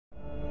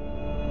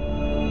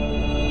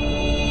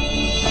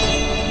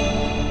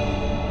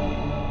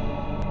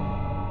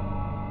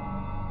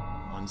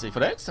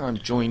X, and I'm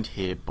joined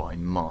here by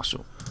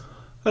Marshall.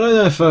 Hello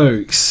there,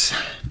 folks.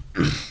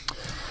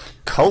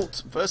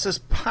 Cult versus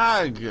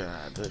PAG,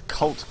 the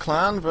Cult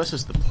clan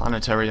versus the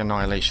Planetary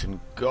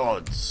Annihilation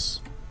gods.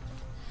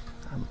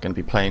 I'm going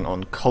to be playing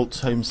on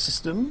Cult's home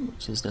system,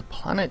 which is the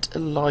planet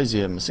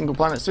Elysium, a single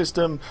planet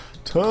system,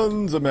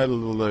 tons of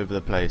metal all over the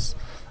place,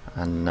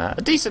 and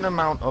a decent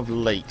amount of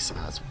lakes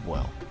as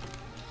well.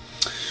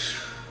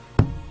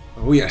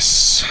 Oh yes,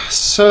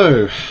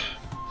 so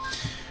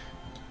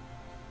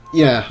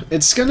yeah,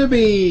 it's going to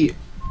be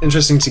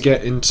interesting to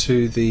get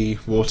into the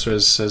water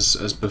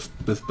as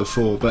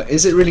before, but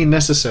is it really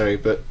necessary?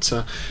 But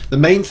the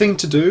main thing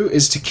to do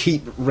is to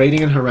keep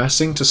raiding and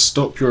harassing to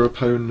stop your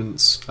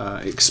opponents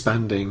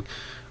expanding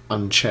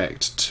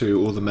unchecked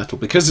to all the metal,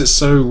 because it's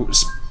so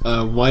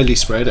widely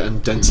spread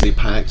and densely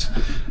packed.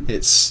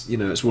 It's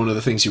it's one of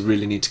the things you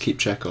really need to keep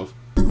check of.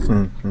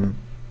 Mm-hmm.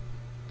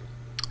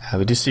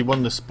 We do see one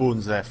of the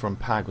spawns there from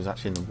PAG was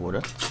actually in the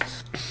water.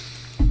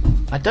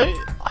 I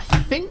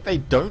think they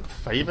don't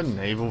favour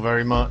naval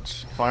very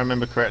much. If I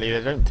remember correctly,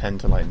 they don't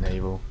tend to like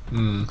naval.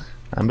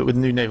 But with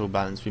new naval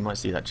balance, we might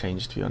see that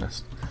change, to be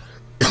honest.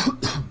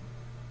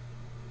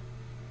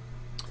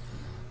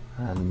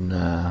 And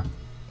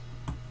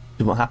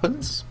what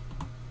happens?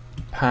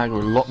 PAG are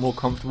a lot more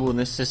comfortable in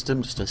this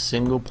system, just a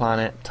single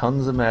planet,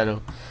 tons of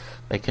metal.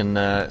 They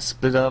can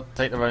split up,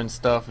 take their own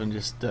stuff, and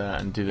just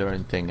and do their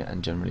own thing,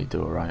 and generally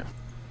do alright.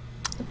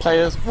 The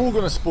players all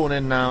going to spawn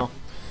in now.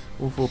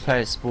 All four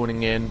players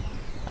spawning in,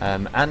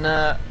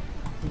 and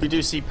we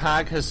do see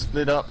PAG has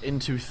split up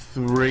into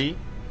three.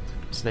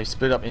 So they've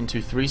split up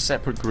into three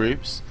separate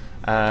groups,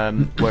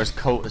 whereas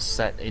Cult is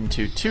set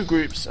into two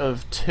groups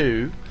of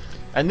two.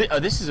 And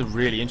this is a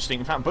really interesting.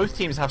 In fact, both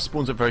teams have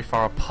spawns up very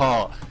far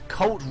apart.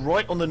 Cult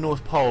right on the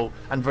North Pole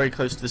and very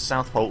close to the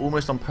South Pole,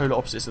 almost on polar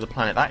opposites of the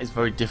planet. That is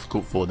very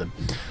difficult for them.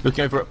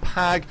 Looking over at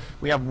PAG,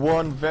 we have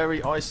one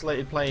very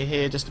isolated player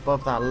here just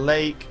above that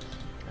lake.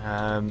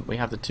 We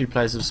have the two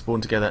players that have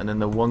spawned together, and then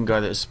the one guy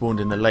that has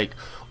spawned in the lake.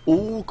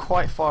 All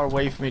quite far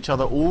away from each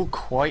other, all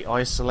quite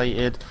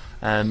isolated.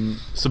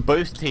 So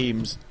both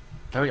teams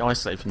very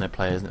isolated from their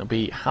players, and it'll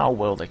be how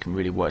well they can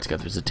really work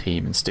together as a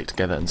team and stick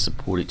together and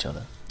support each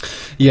other.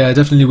 Yeah, I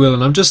definitely will,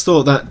 and I've just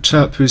thought that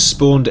chap who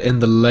spawned in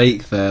the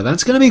lake there,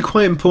 that's going to be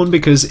quite important,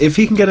 because if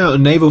he can get out a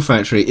naval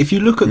factory, if you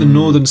look at the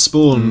northern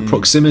spawn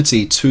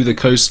proximity to the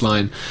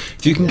coastline,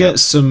 if you can get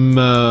some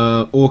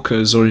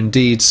orcas or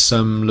indeed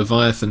some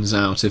leviathans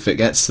out, if it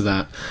gets to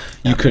that,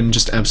 you can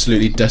just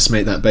absolutely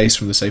decimate that base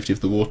from the safety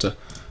of the water.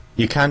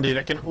 You can do.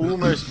 They can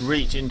almost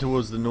reach in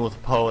towards the North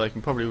Pole. They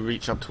can probably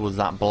reach up towards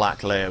that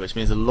black layer, which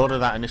means a lot of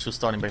that initial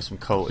starting base from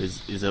Cult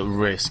is a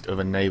risk of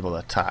a naval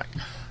attack.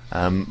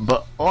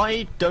 But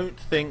I don't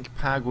think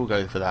PAG will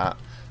go for that.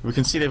 We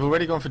can see they've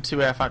already gone for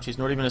two air factories,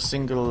 not even a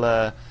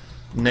single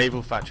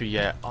naval factory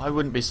yet. I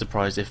wouldn't be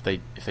surprised if they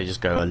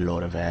just go a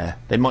lot of air.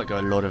 They might go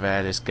a lot of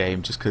air this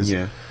game, just because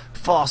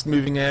fast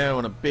moving air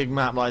on a big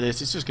map like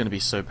this, it's just going to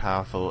be so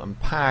powerful. And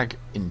PAG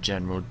in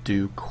general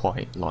do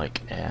quite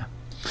like air.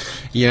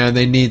 Yeah,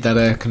 they need that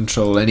air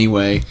control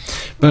anyway.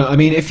 But I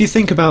mean, if you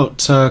think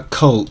about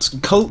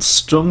Cult's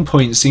strong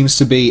point seems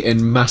to be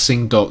in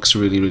massing docks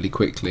really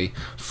quickly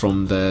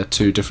from their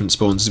two different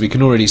spawns. We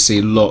can already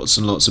see lots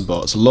and lots of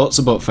bots, lots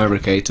of bot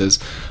fabricators,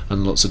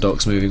 and lots of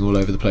docks moving all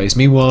over the place.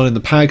 Meanwhile, in the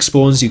PAG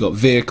spawns, you've got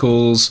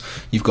vehicles,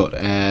 you've got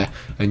air,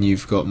 and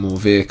you've got more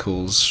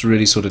vehicles,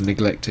 really sort of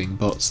neglecting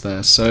bots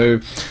there.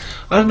 So,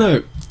 I don't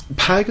know.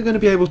 PAG are going to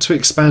be able to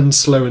expand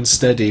slow and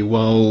steady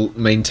while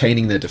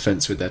maintaining their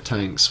defense with their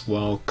tanks,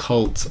 while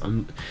Cult...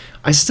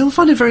 I still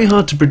find it very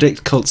hard to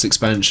predict Cult's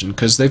expansion,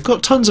 because they've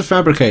got tons of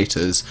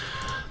fabricators,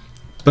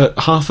 but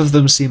half of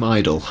them seem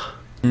idle.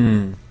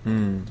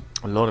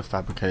 A lot of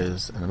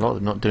fabricators, and a lot of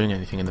them not doing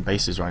anything in the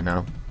bases right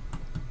now.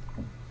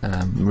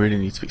 Really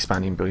need to be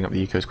expanding and building up the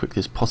eco as quickly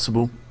as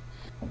possible.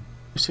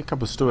 We see a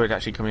couple of storage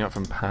actually coming up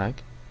from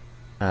PAG.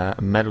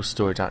 Metal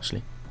storage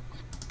actually.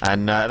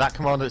 And that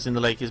commander that's in the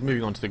lake is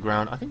moving onto the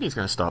ground. I think he's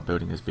going to start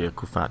building his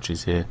vehicle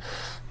factories here.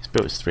 He's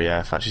built his three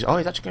air factories. Oh,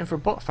 he's actually going for a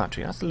bot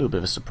factory. That's a little bit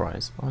of a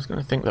surprise. I was going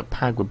to think that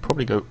PAG would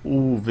probably go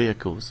all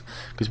vehicles,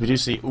 because we do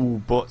see all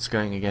bots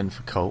going again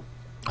for Cult.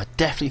 I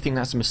definitely think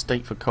that's a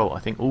mistake for Cult. I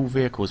think all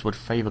vehicles would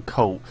favour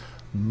Cult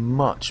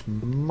much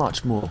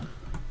more.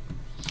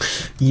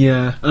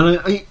 Yeah, and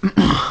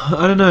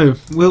I don't know.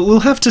 We'll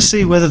have to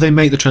see whether they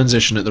make the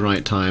transition at the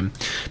right time.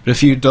 But a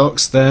few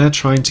docks there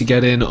trying to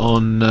get in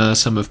on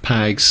some of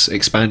PAG's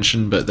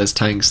expansion, but there's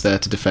tanks there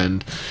to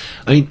defend.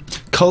 I mean,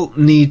 Cult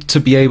need to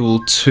be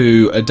able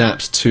to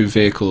adapt to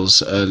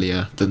vehicles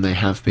earlier than they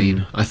have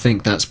been. I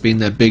think that's been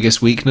their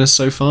biggest weakness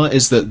so far,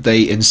 is that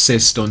they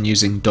insist on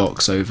using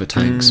docks over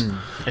tanks.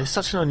 It's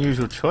such an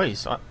unusual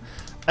choice.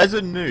 As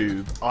a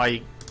noob,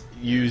 I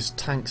use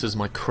tanks as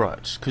my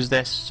crutch because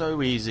they're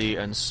so easy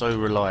and so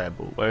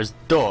reliable, whereas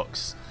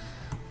docks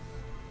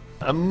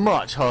are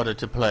much harder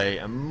to play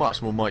and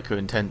much more micro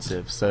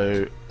intensive.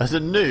 So as a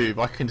noob,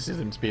 I consider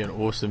them to be an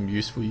awesome,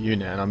 useful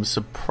unit, and I'm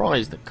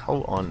surprised that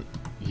Cult aren't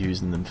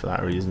using them for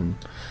that reason,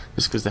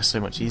 just because they're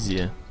so much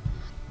easier.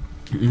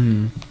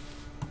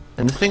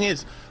 And the thing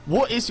is,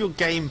 what is your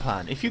game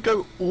plan? If you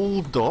go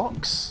all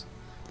docks,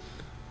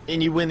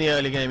 and you win the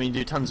early game and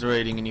you do tons of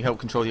raiding and you help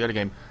control the early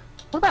game,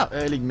 what about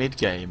early mid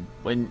game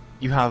when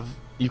you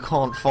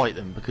can't fight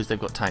them because they've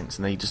got tanks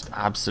and they just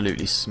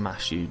absolutely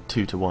smash you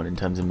 2-to-1 in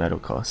terms of medal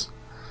costs?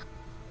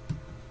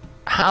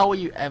 How are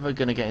you ever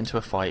going to get into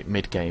a fight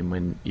mid game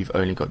when you've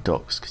only got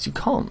docks? Because you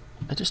can't.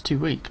 They're just too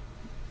weak.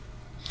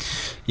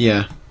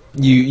 Yeah.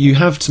 You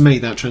have to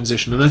make that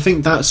transition, and I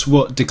think that's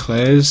what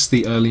declares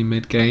the early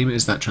mid game,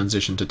 is that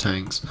transition to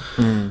tanks.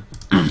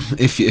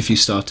 If you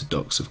started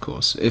docks, of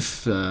course.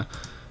 If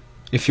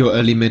you're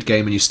early mid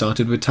game and you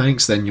started with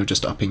tanks, then you're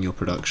just upping your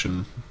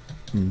production.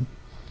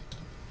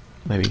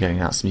 Maybe getting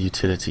out some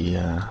utility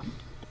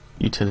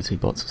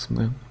bots or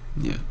something.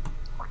 Yeah.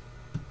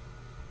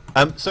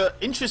 So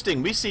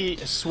interesting. We see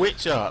a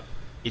switch up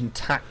in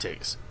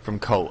tactics from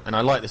Colt, and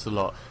I like this a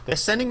lot. They're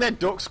sending their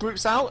docks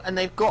groups out, and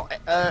they've got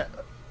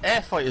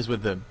air fighters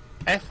with them.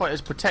 Air fighters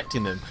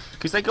protecting them,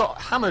 because they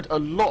got hammered a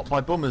lot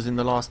by bombers in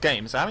the last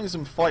game. So having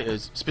some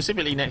fighters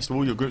specifically next to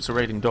all your groups of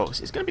raiding docks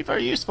is going to be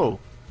very useful.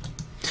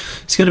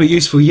 It's going to be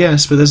useful,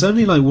 yes, but there's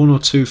only like 1 or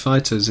 2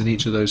 fighters in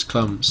each of those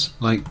clumps.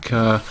 Like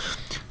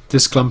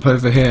this clump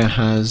over here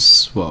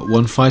has what,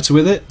 1 fighter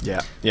with it?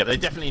 Yeah, they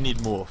definitely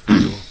need more for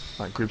sure.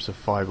 Like groups of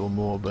 5 or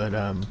more, but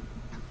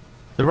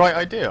the right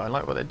idea. I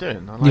like what they're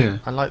doing.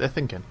 I like their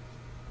thinking.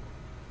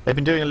 They've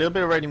been doing a little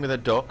bit of raiding with their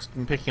docks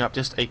and picking up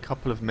just a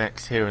couple of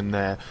mechs here and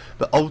there,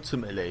 but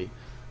ultimately,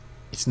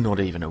 it's not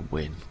even a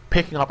win.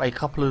 Picking up a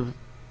couple of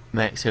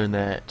mechs here and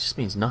there just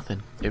means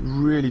nothing. It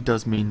really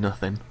does mean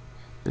nothing,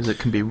 as it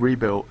can be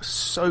rebuilt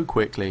so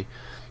quickly,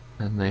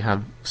 and they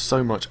have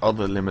so much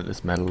other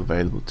limitless metal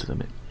available to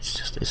them.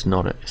 It's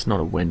not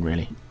a win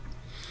really.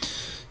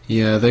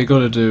 Yeah, they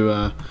got to do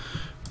a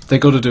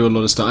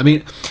lot of stuff. I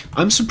mean,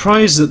 I'm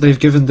surprised that they've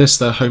given this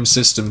their home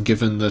system,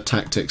 given the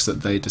tactics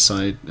that they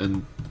decide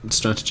and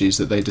strategies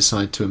that they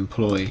decide to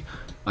employ.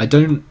 I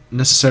don't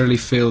necessarily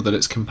feel that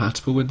it's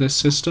compatible with this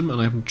system,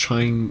 and I'm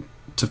trying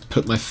to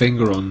put my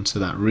finger on to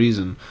that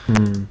reason.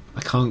 I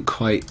can't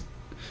quite...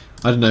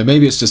 I don't know,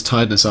 maybe it's just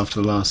tiredness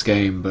after the last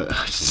game, but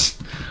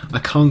I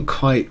can't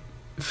quite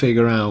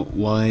figure out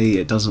why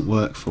it doesn't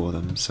work for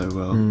them so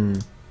well.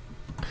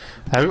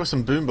 We've got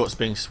some boombots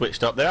being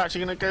switched up. They're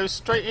actually going to go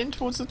straight in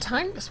towards the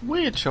tank. That's a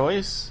weird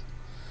choice.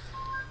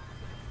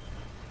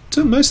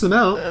 Took most of them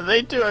out.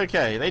 They do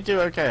okay. They do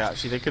okay,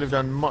 actually. They could have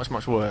done much,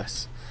 much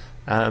worse.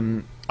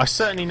 I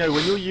certainly know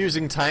when you're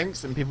using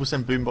tanks and people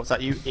send boombots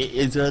at you, it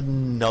is a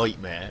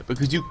nightmare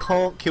because you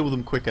can't kill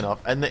them quick enough,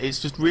 and it's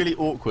just really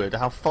awkward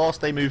how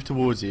fast they move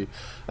towards you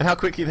and how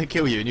quickly they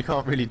kill you, and you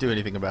can't really do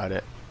anything about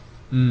it.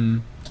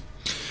 And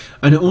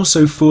it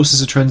also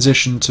forces a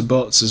transition to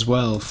bots as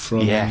well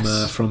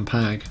from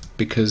PAG,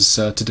 because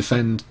to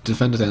defend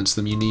against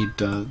them you need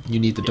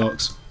the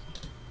docks.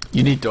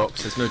 You need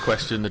docks, there's no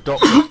question. The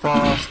docks are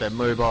fast, they're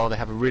mobile, they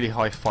have a really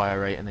high fire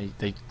rate, and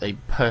they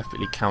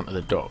perfectly counter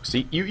the docks.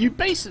 So you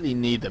basically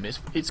need them.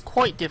 It's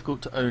quite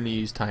difficult to only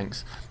use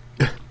tanks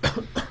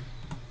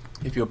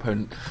if your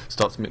opponent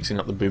starts mixing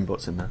up the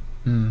boombots in there.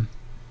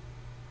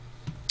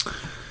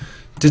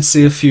 Did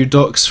see a few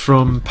docks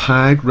from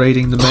PAG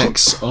raiding the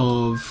mechs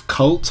of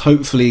Cult.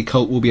 Hopefully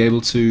Cult will be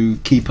able to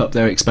keep up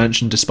their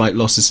expansion despite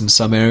losses in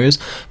some areas.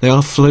 They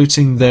are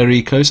floating their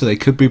eco, so they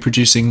could be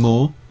producing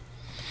more.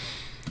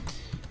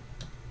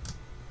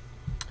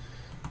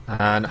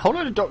 And a whole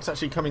load of docks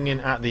actually coming in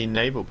at the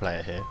naval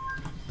player here.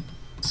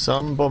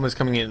 Some bombers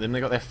coming in at them.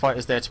 They've got their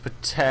fighters there to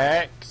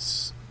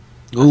protect.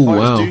 Oh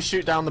fighters wow! do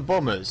shoot down the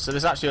bombers, so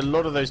there's actually a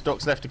lot of those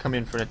docks left to come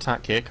in for an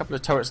attack here. A couple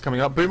of turrets coming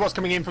up. Boombots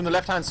coming in from the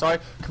left-hand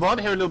side.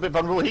 Commander here a little bit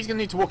vulnerable. He's going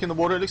to need to walk in the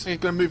water. It looks like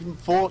he's going to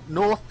move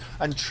north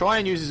and try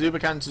and use his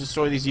Ubercan to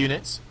destroy these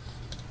units.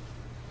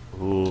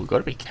 Ooh, got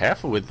to be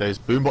careful with those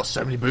boombots.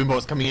 So many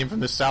boombots coming in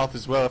from the south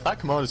as well. If that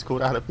commander's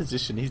caught out of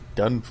position, he's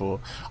done for.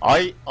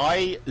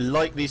 I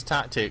like these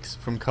tactics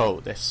from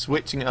Colt. They're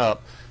switching it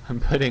up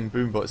and putting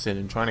boombots in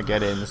and trying to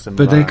get in some.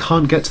 But they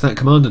can't get to that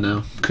commander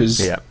now because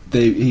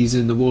he's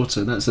in the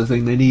water. That's the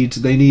thing. They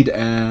need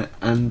air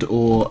and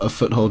or a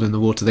foothold in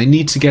the water. They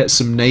need to get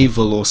some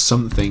naval or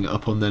something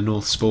up on their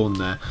north spawn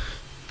there.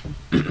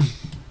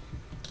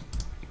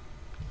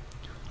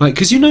 Like,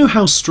 because you know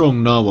how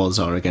strong narwhals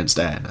are against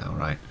air now,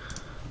 right?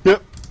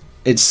 Yep.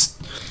 It's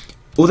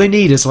all they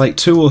need is like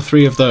 2 or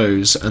 3 of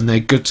those, and they're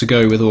good to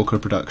go with Orca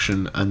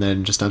production, and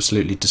then just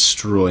absolutely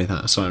destroy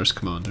that Osiris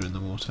commander in the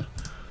water.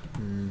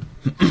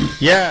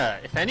 Yeah,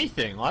 if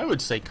anything, I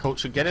would say Colt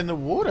should get in the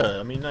water.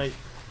 I mean,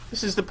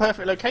 this is the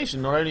perfect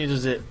location. Not only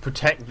does it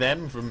protect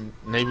them from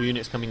naval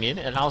units coming in,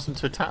 it allows them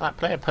to attack that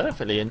player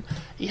perfectly, and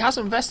he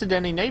hasn't invested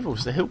any naval,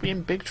 so he'll be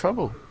in big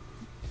trouble.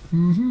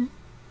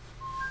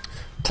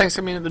 Tanks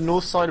coming in at the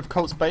north side of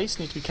Colt's base.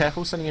 Need to be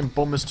careful, sending in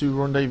bombers to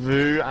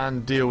rendezvous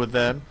and deal with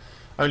them.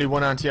 Only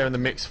 1 anti-air in the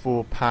mix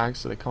for PAG,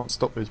 so they can't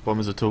stop those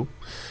bombers at all.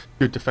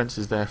 Good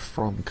defences there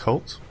from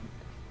Colt.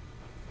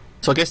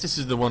 So I guess this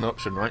is the one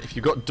option, right? If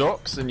you've got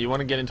docks and you want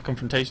to get into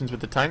confrontations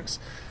with the tanks,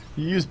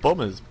 You use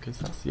bombers, because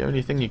that's the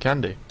only thing you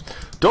can do.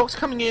 Docks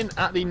coming in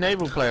at the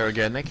naval player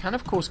again. They can,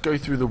 of course, go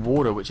through the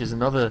water, which is a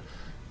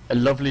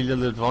lovely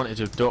little advantage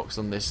of docks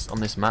on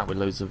this map with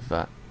loads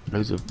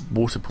of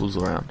water pools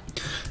around.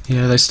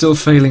 Yeah, they're still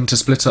failing to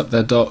split up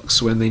their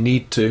docks when they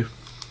need to.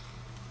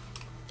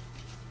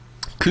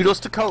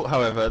 Kudos to Colt,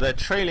 however. They're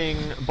trailing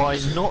by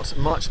not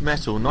much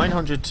metal,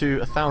 900 to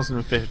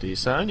 1,050,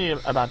 so only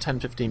about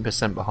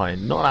 10-15%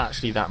 behind. Not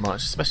actually that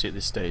much, especially at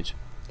this stage.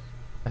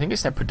 I think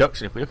it's their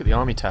production. If we look at the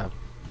army tab,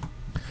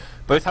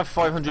 both have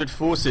 500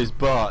 forces,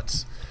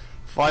 but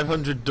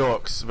 500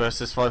 docks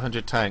versus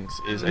 500 tanks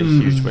is a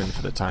huge win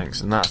for the tanks,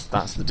 and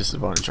that's the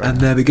disadvantage right And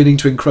now. they're beginning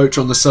to encroach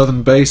on the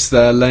southern base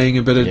there, laying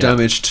a bit of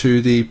damage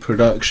to the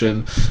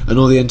production, and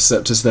all the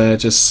interceptors there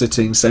just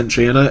sitting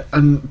sentry.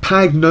 And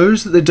PAG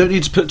knows that they don't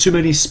need to put too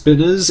many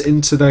spinners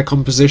into their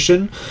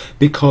composition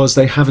because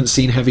they haven't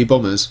seen heavy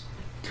bombers,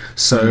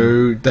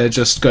 so they're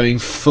just going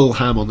full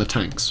ham on the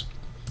tanks.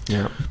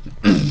 Yeah.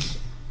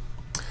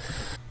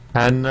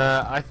 And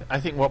I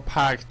think what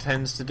PAG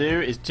tends to do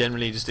is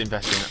generally just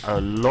invest in a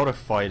lot of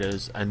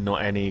fighters and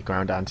not any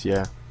ground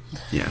anti-air.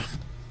 Yeah.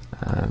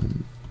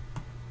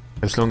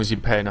 As long as you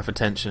pay enough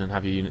attention and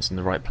have your units in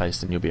the right place,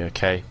 then you'll be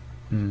okay.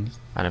 And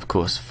of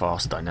course,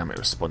 fast dynamic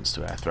response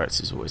to air threats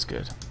is always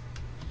good.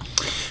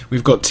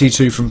 We've got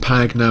T2 from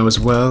PAG now as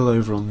well,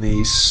 over on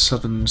the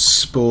southern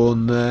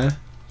spawn there.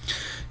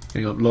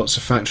 Getting up lots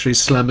of factories,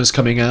 slammers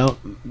coming out.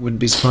 Wouldn't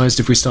be surprised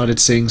if we started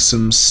seeing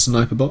some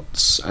sniper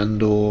bots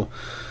and or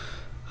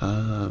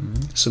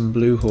some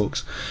Blue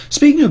Hawks.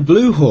 Speaking of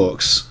Blue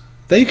Hawks,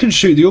 they can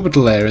shoot the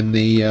orbital layer in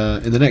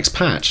the next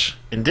patch.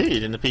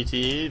 Indeed, in the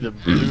PTE, the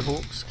Blue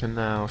Hawks can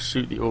now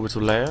shoot the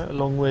orbital layer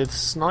along with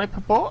sniper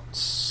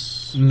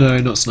bots. No,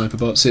 not sniper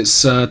bots.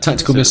 It's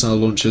tactical missile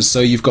launchers. So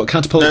you've got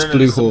catapults, No,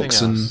 Blue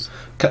Hawks, and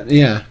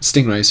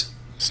stingrays.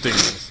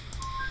 Stingers.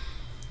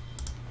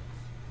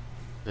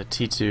 The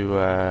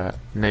T2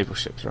 naval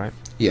ships, right?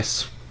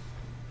 Yes.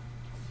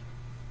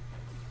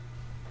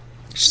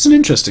 Which is an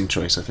interesting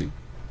choice, I think.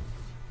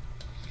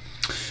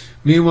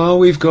 Meanwhile,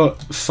 we've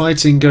got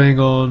fighting going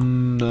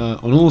on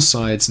all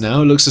sides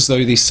now. It looks as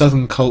though the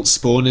southern cult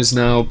spawn is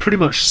now pretty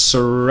much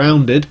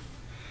surrounded.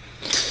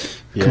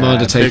 Yeah,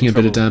 Commander taking a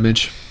bit of trouble.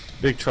 damage.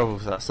 Big trouble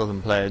for that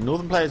southern player.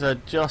 Northern players are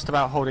just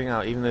about holding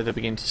out, even though they're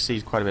beginning to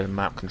seize quite a bit of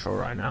map control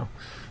right now.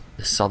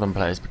 The southern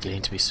player is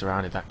beginning to be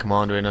surrounded. That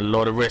commander in a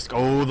lot of risk.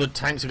 Oh, the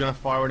tanks are going to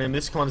fire on him.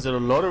 This commander's at a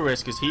lot of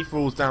risk as he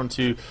falls down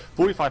to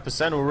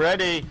 45%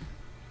 already.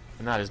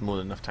 And that is more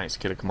than enough tanks to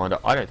kill a commander.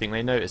 I don't think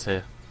they notice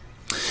here.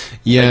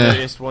 Yeah. They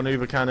noticed one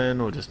Uber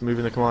cannon or just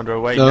moving the commander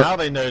away. Now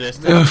they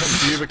noticed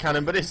the Uber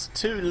cannon, but it's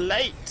too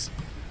late.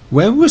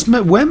 Where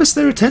must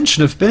their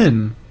attention have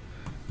been?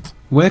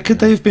 Where could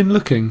they have been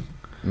looking?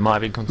 Might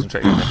have been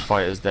concentrating on their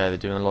fighters there. They're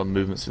doing a lot of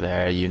movements with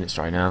their air units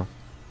right now.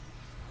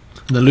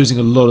 And they're losing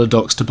a lot of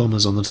docks to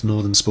bombers on the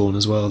northern spawn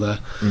as well there.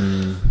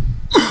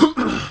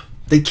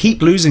 They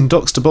keep losing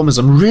docks to bombers.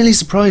 I'm really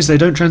surprised they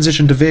don't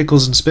transition to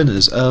vehicles and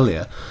spinners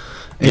earlier.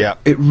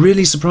 It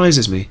really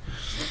surprises me.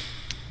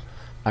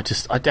 I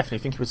definitely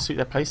think it would suit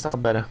their playstyle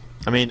better.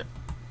 I mean,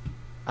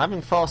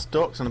 having fast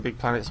docks on a big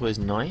planet is always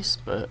nice,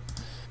 but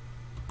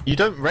you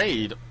don't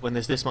raid when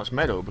there's this much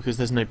metal because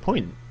there's no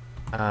point.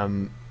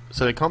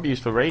 So they can't be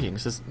used for raiding,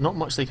 so there's not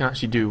much they can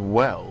actually do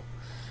well.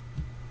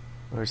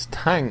 Whereas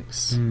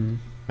tanks,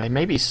 they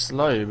may be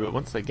slow, but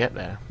once they get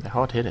there, they're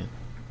hard hitting.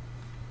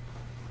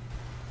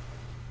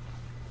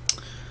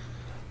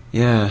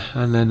 Yeah,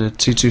 and then a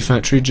 2-2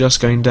 factory just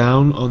going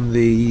down on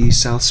the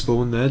south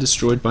spawn there,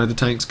 destroyed by the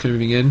tanks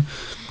moving in.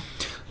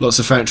 Lots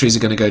of factories are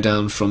going to go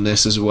down from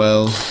this as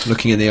well.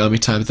 Looking in the army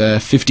tab there,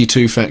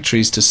 52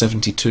 factories to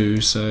 72,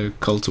 so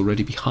Colt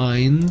already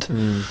behind.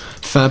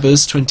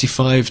 Fabbers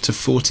 25 to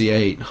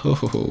 48.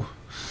 Oh,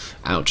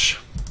 ouch.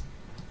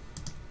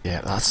 Yeah,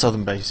 that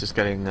southern base is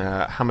getting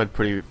hammered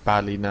pretty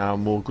badly now.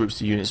 More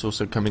groups of units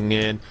also coming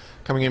in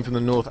from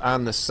the north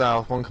and the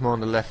south. One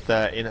commander left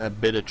there in a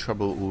bit of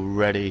trouble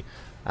already,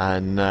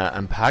 and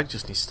PAG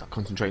just needs to start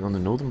concentrating on the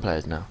northern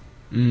players now.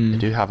 They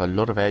do have a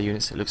lot of air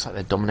units. It looks like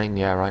they're dominating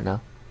the air right now.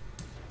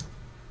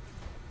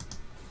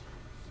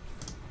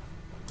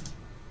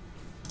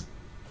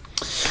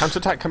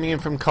 Counterattack coming in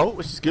from Colt,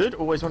 which is good.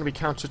 Always want to be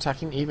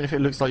counterattacking, even if it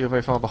looks like you're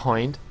very far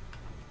behind.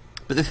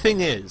 But the thing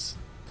is,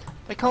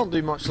 they can't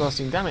do much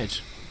lasting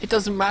damage. It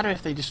doesn't matter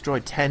if they destroy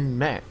 10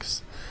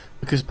 mechs,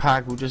 because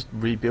PAG will just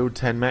rebuild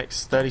 10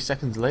 mechs 30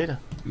 seconds later.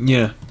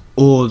 Yeah,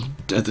 or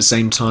at the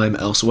same time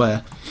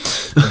elsewhere.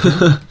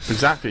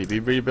 Exactly, be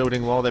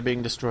rebuilding while they're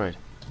being destroyed.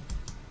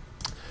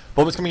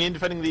 Bombers coming in,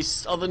 defending the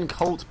southern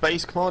Colt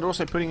base. Commander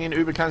also putting in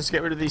Uber cannons to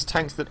get rid of these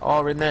tanks that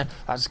are in there.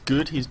 That's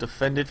good, he's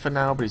defended for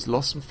now, but he's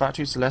lost some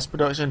factories to less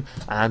production,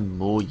 and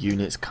more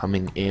units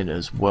coming in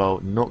as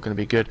well. Not going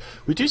to be good.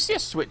 We do see a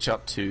switch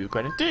up to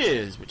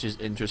Grenadiers, which is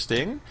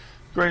interesting.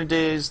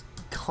 Grenadiers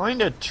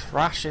kind of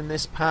trash in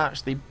this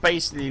patch. They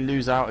basically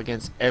lose out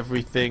against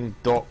everything,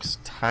 docks,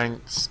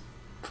 tanks,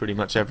 pretty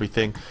much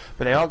everything,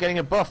 but they are getting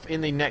a buff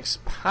in the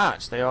next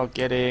patch. They are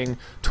getting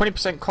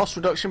 20% cost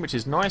reduction, which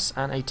is nice,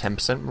 and a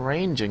 10%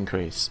 range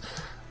increase.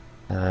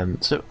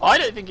 So I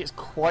don't think it's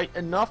quite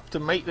enough to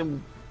make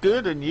them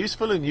good and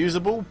useful and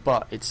usable,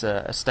 but it's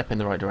a step in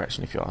the right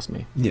direction if you ask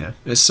me. Yeah,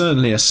 it's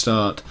certainly a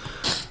start.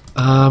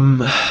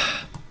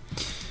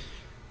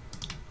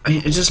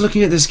 Just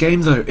looking at this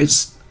game though,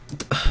 it's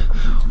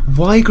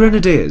why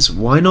grenadiers?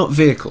 Why not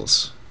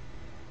vehicles?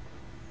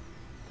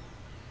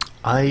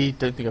 I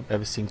don't think I've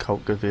ever seen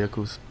Colt go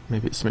vehicles.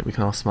 Maybe it's something we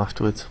can ask them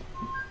afterwards.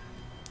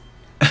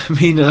 I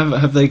mean,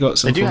 have they got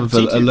some form of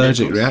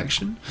allergic vehicles.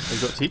 reaction?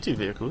 They've got T2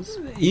 vehicles.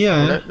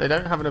 Yeah. They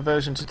don't have an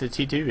aversion to the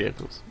T2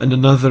 vehicles. And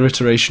another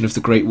iteration of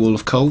the Great Wall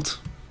of Colt.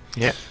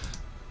 Yeah.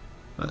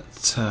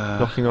 But,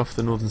 blocking off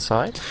the northern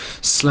side.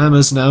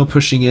 Slammers now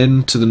pushing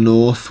in to the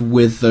north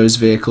with those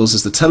vehicles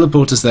as the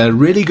teleporter's there.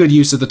 Really good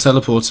use of the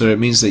teleporter. It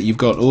means that you've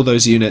got all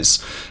those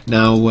units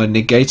now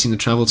negating the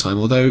travel time,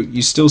 although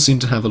you still seem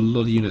to have a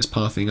lot of units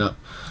pathing up.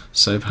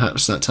 So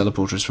perhaps that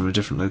teleporter is from a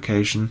different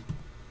location.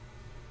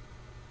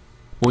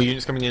 More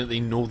units coming in at the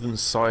northern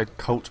side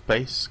Colt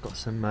base. Got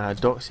some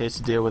docks here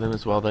to deal with them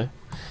as well, though.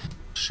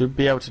 Should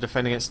be able to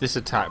defend against this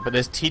attack, but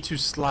there's T2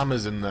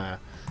 Slammers in there.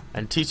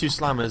 And T2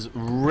 Slammers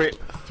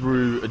rip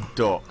through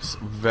docks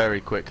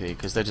very quickly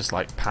because they're just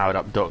like powered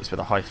up docks with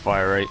a high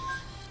fire rate.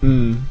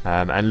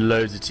 And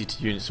loads of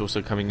T2 units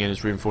also coming in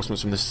as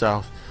reinforcements from the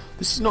south.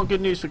 This is not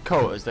good news for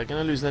Colt as they're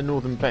going to lose their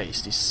northern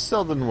base. The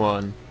southern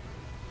one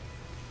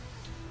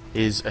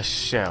is a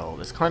shell.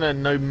 There's kind of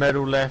no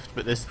metal left,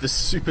 but there's the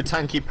super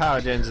tanky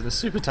power gens and the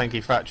super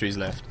tanky factories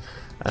left.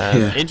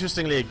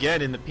 Interestingly,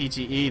 again in the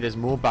PTE, there's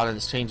more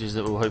balance changes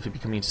that will hopefully be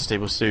coming into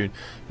stable soon,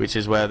 which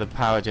is where the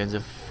power gens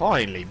have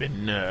finally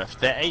been nerfed.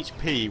 Their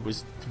HP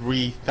was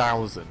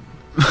 3,000.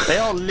 They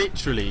are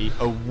literally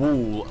a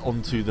wall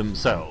onto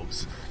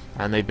themselves,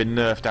 and they've been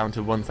nerfed down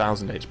to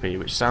 1,000 HP,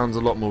 which sounds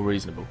a lot more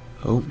reasonable.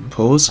 Oh,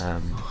 pause.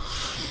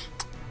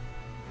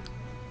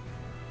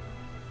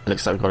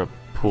 Looks like we've got a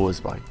pause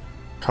by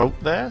Colt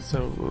there,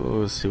 so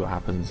we'll see what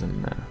happens,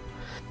 and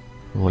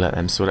we'll let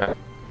them sort it out.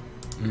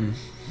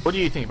 What do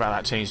you think about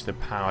that change to the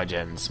power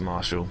gens,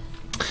 Marshall?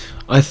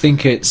 I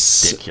think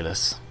it's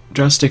ridiculous,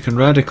 drastic and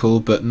radical,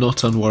 but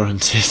not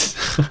unwarranted.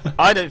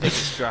 I don't think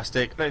it's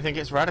drastic. I don't think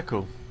it's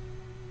radical.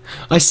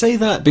 I say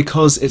that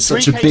because it's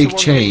such a big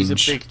change.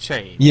 Is a big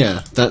change.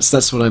 Yeah,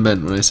 that's what I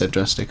meant when I said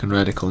drastic and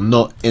radical,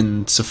 not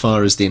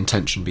insofar as the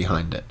intention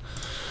behind it.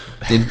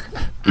 It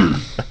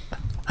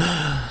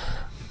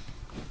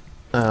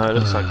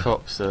looks like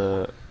cops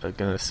are going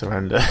to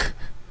surrender.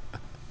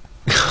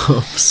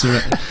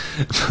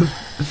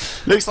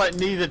 Looks like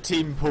neither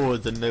team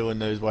paused and no one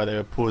knows why they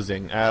were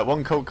pausing.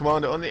 One Colt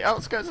commander on the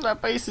outskirts of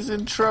that base is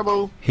in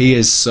trouble. He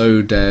is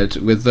so dead.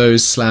 With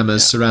those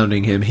slammers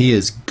surrounding him, he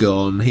is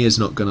gone. He is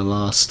not going to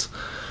last.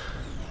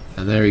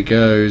 And there he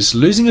goes.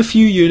 Losing a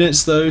few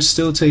units though,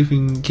 still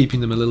keeping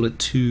them a little bit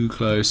too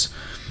close.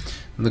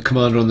 And the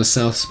commander on the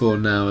south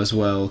spawn now as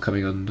well,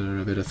 coming under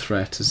a bit of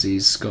threat as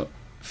he's got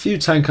few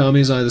tank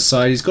armies either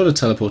side. He's got a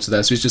teleporter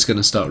there, so he's just going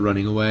to start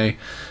running away,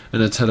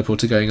 and a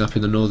teleporter going up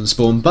in the northern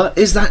spawn. But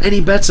is that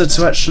any better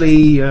to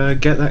actually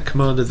get that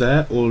commander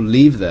there or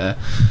leave there?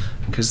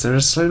 Because there are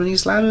so many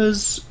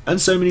slammers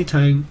and so many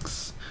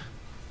tanks.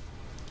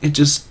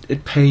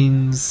 It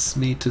pains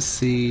me to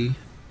see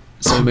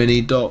so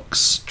many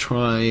docks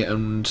try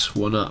and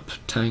one-up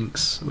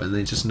tanks when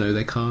they just know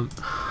they can't.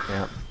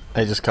 Yeah,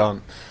 they just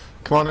can't.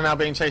 Commander now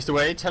being chased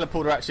away,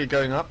 teleporter actually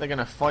going up, they're going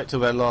to fight till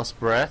their last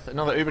breath.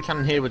 Another Uber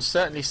cannon here would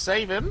certainly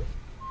save him.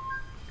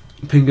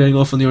 Ping going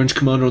off on the orange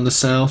commander on the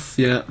south,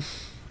 yeah.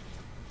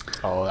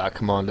 Oh, that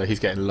commander, he's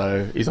getting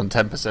low. He's on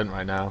 10%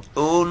 right now.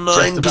 Oh,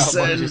 9%! Just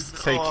about manages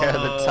to take care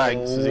of the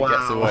tanks as it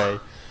gets away.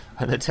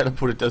 And the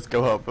teleporter does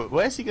go up, but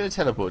where's he going to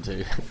teleport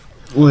to?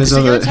 Well, his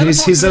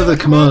other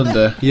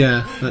commander,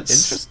 yeah. That's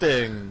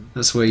interesting.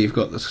 That's where you've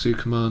got the two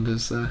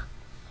commanders there.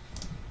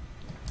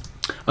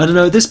 I don't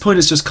know, at this point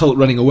it's just Colt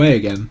running away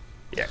again.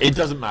 Yeah, it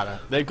doesn't matter.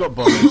 They've got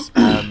bombers,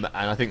 and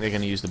I think they're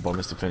going to use the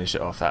bombers to finish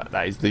it off.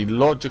 That is the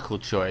logical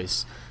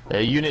choice.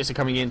 Their units are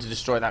coming in to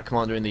destroy that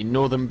commander in the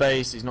northern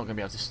base. He's not going to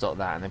be able to stop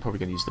that, and they're probably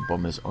going to use the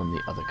bombers on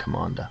the other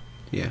commander.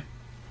 Yeah.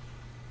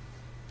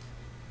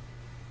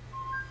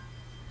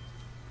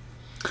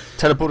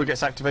 Teleporter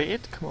gets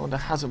activated. Commander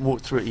hasn't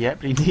walked through it yet,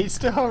 but he needs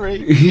to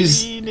hurry.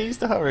 He needs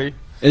to hurry.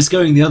 It's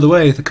going the other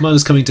way. The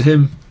commander's coming to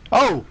him.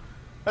 Oh!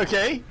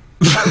 Okay.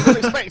 That was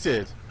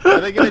unexpected.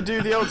 Are they going to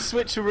do the old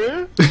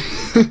switcheroo?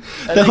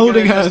 They're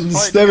holding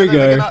hands. There we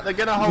go. They're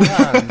going to hold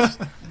hands.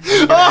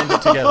 They're going to end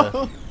it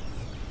together.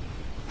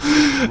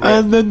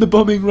 And then the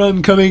bombing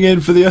run coming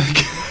in for the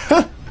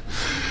other.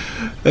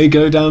 They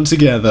go down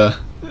together.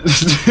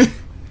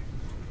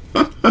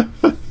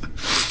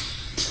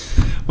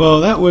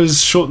 Well, that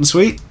was short and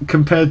sweet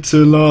compared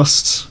to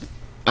last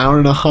hour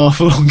and a half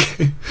long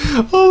game.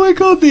 Oh my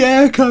god, the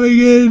air coming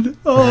in!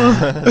 Oh,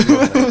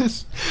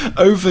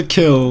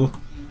 overkill.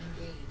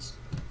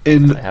 They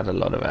had a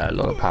lot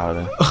of power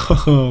there.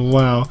 Oh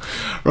wow!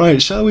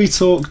 Right, shall we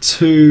talk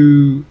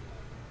to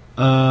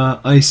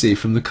Icy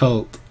from the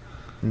cult?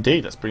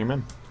 Indeed, let's bring him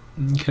in.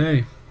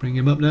 Okay, bring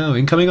him up now.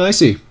 Incoming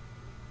Icy.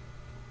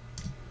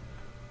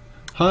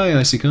 Hi,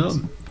 Icy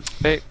Khan.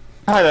 Hey.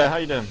 Hi there, how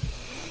you doing?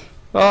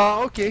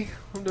 Okay,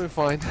 I'm doing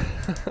fine.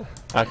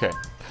 Okay.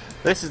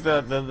 This is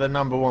the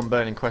number one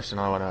burning question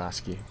I want to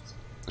ask you.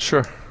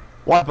 Sure.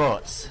 Why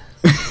bots?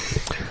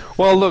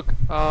 Well, look,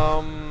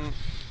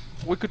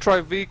 we could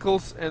try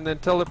vehicles and then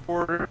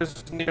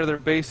teleporters near their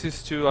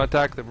bases to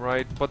attack them,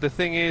 right? But the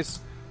thing is,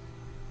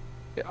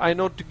 I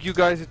know to you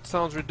guys it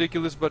sounds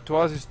ridiculous, but to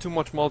us it's too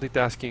much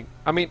multitasking.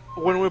 I mean,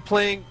 when we're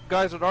playing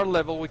guys at our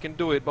level, we can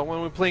do it, but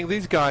when we're playing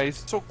these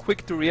guys, so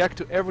quick to react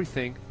to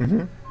everything.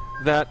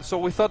 That so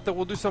we thought that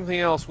we'll do something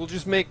else. We'll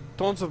just make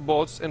tons of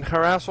boats and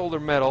harass all their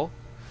metal,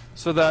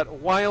 so that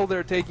while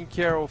they're taking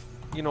care of,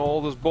 you know,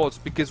 all those boats,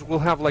 because we'll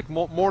have like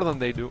more than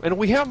they do, and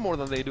we have more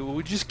than they do.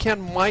 We just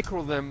can't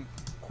micro them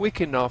quick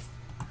enough.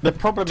 The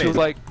problem is,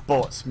 like,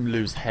 bots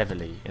lose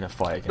heavily in a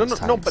fight against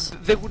tanks. No,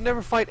 but they would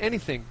never fight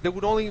anything. They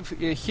would only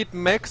hit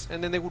mechs,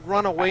 and then they would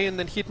run away, and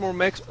then hit more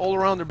mechs all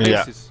around their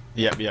bases.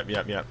 Yeah.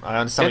 I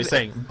understand what you're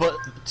saying, but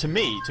to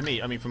me,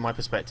 I mean, from my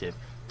perspective,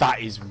 that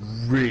is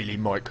really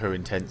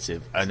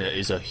micro-intensive, and it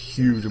is a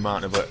huge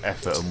amount of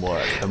effort and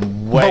work,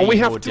 and way But we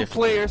have more two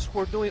difficult. players who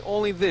are doing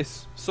only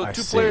this. So I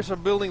two see. players are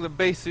building the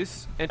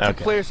bases, and two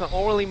players are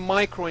only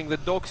microing the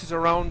doxes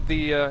around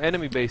the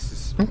enemy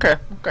bases. Okay,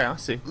 I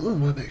see. Oh,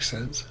 that makes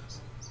sense.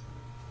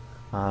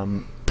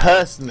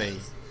 Personally,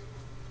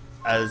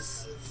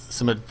 as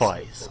some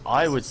advice,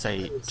 I would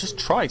say just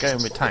try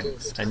going with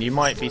tanks, and you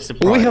might be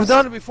surprised. We have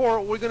done it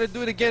before. We're gonna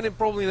do it again in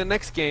probably the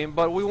next game.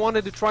 But we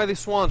wanted to try the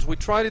swans. We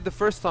tried it the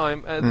first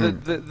time.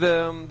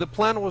 The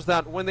plan was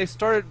that when they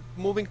started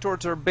moving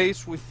towards our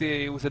base with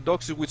the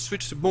doxes, we'd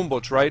switch to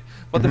boomboats, right?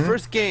 But the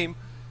first game,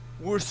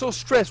 we were so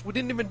stressed, we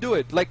didn't even do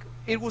it. Like,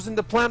 it was in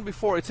the plan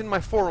before. It's in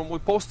my forum. We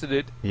posted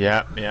it.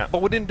 Yeah.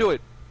 But we didn't do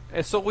it.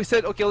 And so we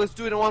said, okay, let's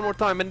do it one more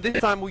time. And this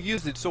time we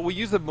used it. So we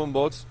used the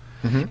boomboats.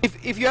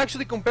 If you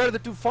actually compare the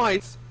two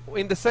fights,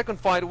 in the second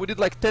fight we did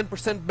like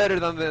 10% better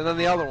than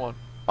the other one.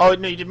 Oh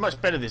no, you did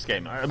much better this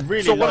game. I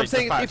really. So what I'm liked the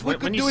saying, fact if we when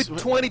could you do it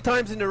 20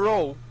 times in a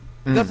row,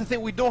 that's the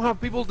thing. We don't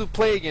have people to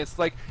play against.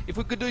 Like, if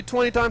we could do it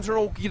 20 times in a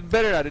row, we get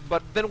better at it.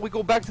 But then we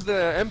go back to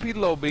the MP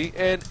lobby,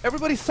 and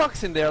everybody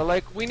sucks in there.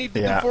 Like, we need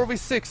to do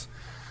 4v6.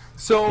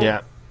 So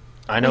yeah,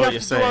 I know what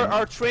you're saying. We have to do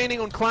our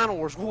training on Clan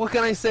Wars. What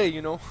can I say?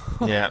 You know.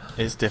 Yeah,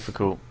 it's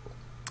difficult.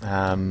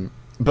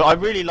 But I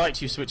really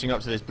liked you switching up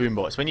to this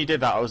boombots. When you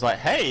did that, I was like,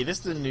 hey, this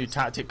is a new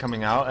tactic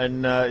coming out,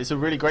 and it's a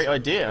really great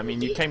idea. I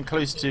mean, you came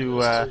close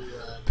to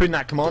putting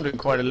that commander in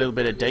quite a little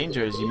bit of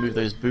danger as you move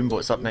those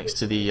boombots up next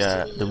to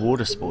the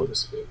water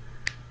spawns.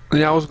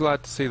 Yeah, I was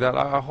glad to see that.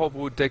 I hope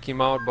we would take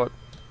him out, but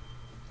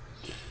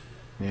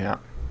yeah,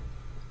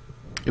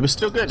 it was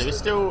still good. It was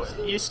still,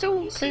 you're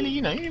still clearly,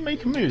 you know, you're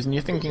making moves and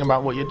you're thinking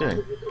about what you're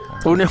doing.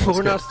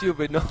 We're not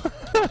stupid, no.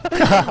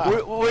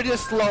 we're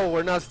just slow.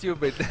 We're not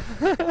stupid.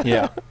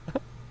 Yeah.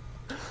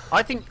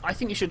 I think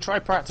you should try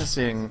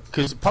practicing,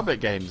 because public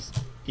games,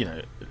 you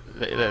know,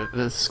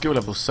 the skill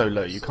level's so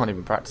low you can't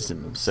even practice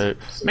in them. So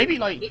maybe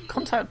like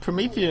contact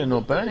Promethean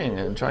or Burning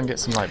and try and get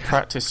some like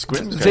practice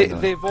scrims going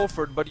on. They've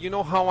offered, but you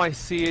know how I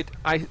see it.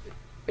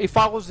 If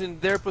I was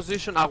in their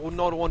position, I would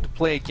not want to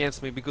play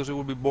against me because it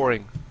would be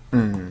boring.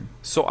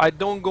 So I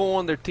don't go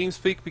on their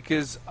TeamSpeak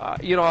because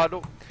you know,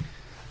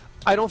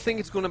 I don't think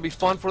it's going to be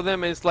fun for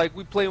them. It's like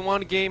we play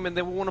one game and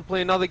then we want to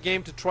play another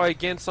game to try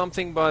against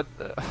something, but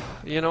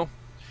you know.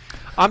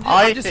 I'm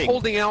just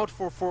holding out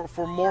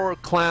for more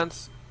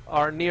clans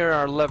are near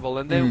our level,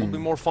 and then it will be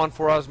more fun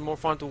for us, more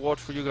fun to watch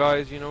for you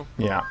guys, you know.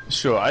 Yeah,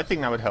 sure. I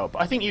think that would help.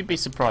 I think you'd be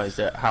surprised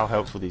at how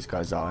helpful these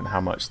guys are and how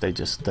much they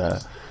just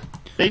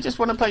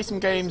want to play some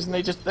games, and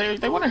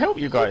they want to help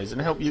you guys and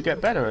help you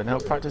get better and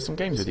help practice some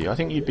games with you. I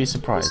think you'd be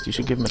surprised. You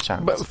should give them a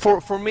chance. But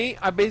for me,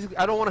 I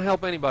don't want to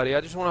help anybody.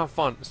 I just want to have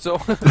fun. So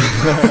so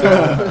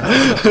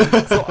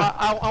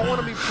I want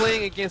to be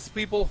playing against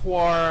people who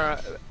are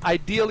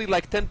ideally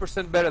like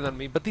 10% better than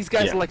me, but these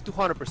guys are like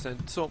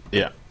 200%. So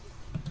yeah,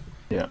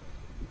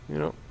 you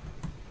know.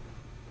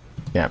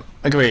 Yeah,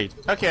 agreed.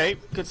 Okay,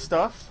 good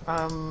stuff.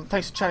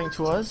 Thanks for chatting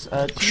to us.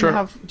 Do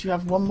you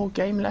have one more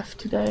game left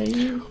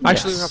today?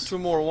 Actually, we have two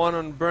more. One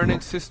on Burning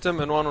System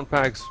and one on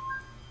PAGs.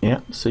 Yeah,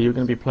 so you're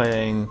going to be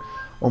playing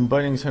on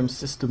Burning's home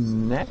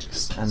system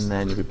next, and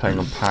then you'll be playing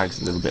on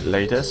PAGs a little bit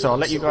later. So I'll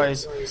let you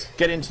guys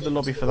get into the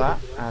lobby for that,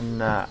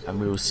 and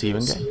we will see you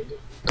in game.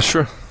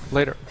 Sure,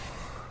 later.